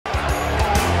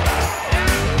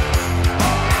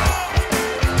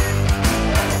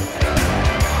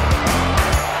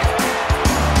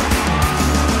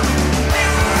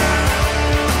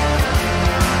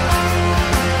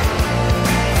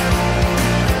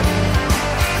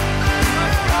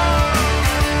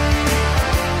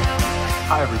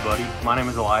everybody, my name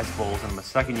is Elias and I'm a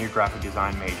second-year graphic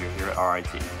design major here at RIT.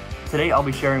 Today I'll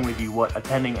be sharing with you what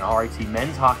attending an RIT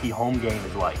men's hockey home game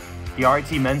is like. The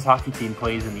RIT men's hockey team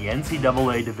plays in the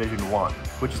NCAA Division I,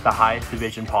 which is the highest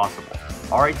division possible.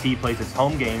 RIT plays its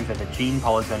home games at the Gene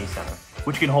Center,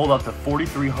 which can hold up to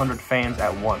 4,300 fans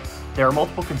at once. There are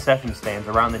multiple concession stands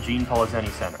around the Gene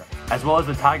Center, as well as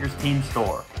the Tigers team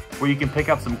store, where you can pick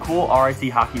up some cool RIT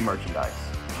hockey merchandise.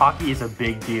 Hockey is a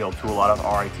big deal to a lot of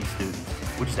RIT students,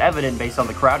 which is evident based on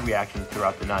the crowd reactions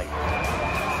throughout the night.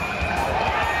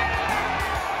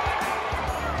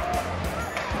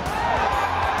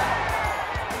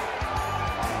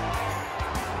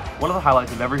 One of the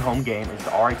highlights of every home game is the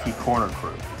RIT Corner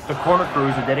Crew. The Corner Crew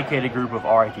is a dedicated group of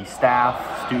RIT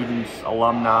staff, students,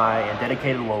 alumni, and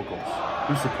dedicated locals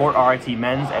who support RIT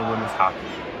men's and women's hockey.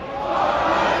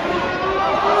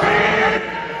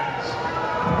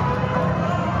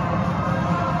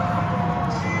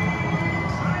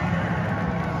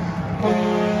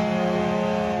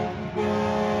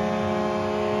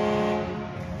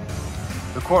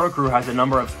 The Corner Crew has a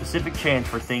number of specific chants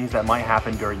for things that might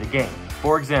happen during the game.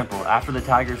 For example, after the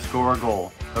Tigers score a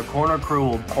goal, the Corner Crew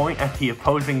will point at the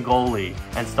opposing goalie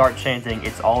and start chanting,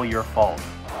 "It's all your fault."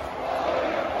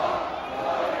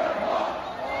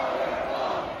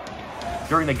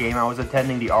 During the game I was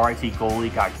attending, the RIT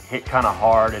goalie got hit kind of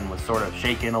hard and was sort of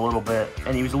shaken a little bit,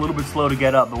 and he was a little bit slow to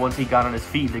get up, but once he got on his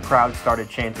feet, the crowd started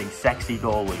chanting, "Sexy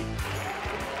goalie."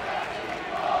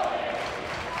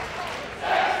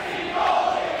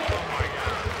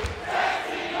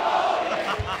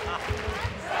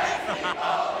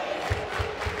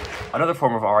 Another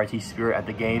form of RIT spirit at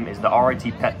the game is the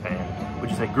RIT Pep Band, which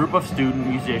is a group of student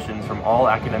musicians from all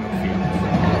academic fields.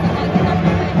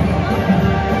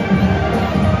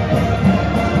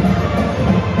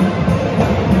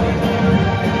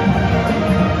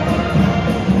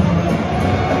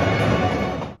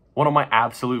 One of my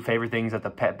absolute favorite things that the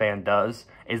Pep Band does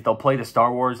is they'll play the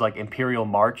Star Wars like Imperial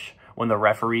March when the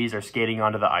referees are skating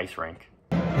onto the ice rink.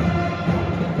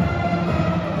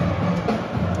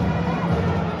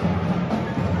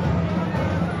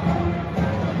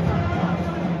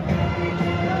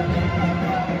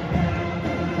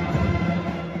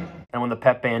 And when the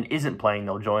Pep Band isn't playing,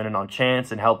 they'll join in on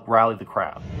chants and help rally the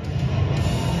crowd.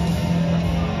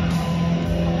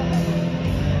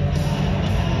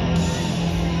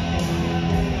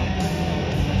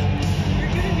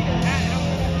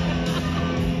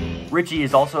 Richie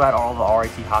is also at all the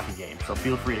RIT hockey games, so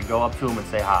feel free to go up to him and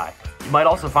say hi. You might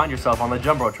also find yourself on the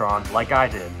Jumbotron, like I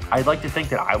did. I'd like to think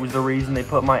that I was the reason they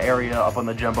put my area up on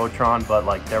the Jumbotron, but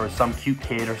like there was some cute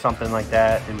kid or something like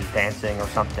that who was dancing or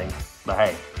something. But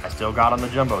hey, I still got on the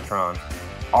Jumbotron.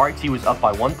 RIT was up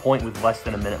by 1 point with less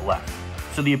than a minute left,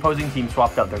 so the opposing team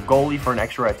swapped out their goalie for an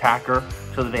extra attacker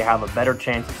so that they have a better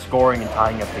chance of scoring and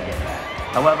tying up the game.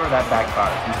 However, that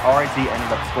backfired since RIT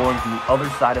ended up scoring from the other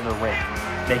side of the rink,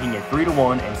 making it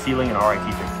 3-1 and sealing an RIT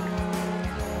victory.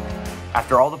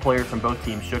 After all the players from both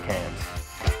teams shook hands,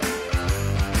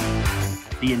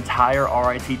 the entire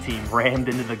RIT team rammed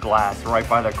into the glass right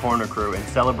by the Corner Crew in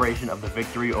celebration of the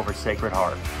victory over Sacred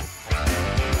Heart.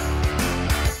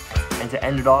 And to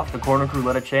end it off, the Corner Crew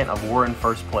led a chant of "We're in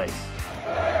first place."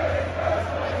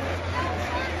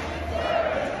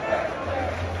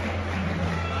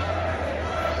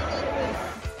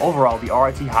 Overall, the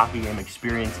RIT hockey game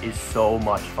experience is so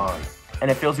much fun,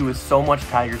 and it fills you with so much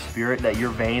Tiger spirit that your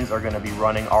veins are going to be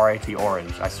running RIT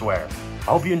orange, I swear.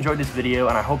 I hope you enjoyed this video,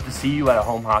 and I hope to see you at a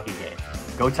home hockey game.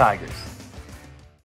 Go Tigers!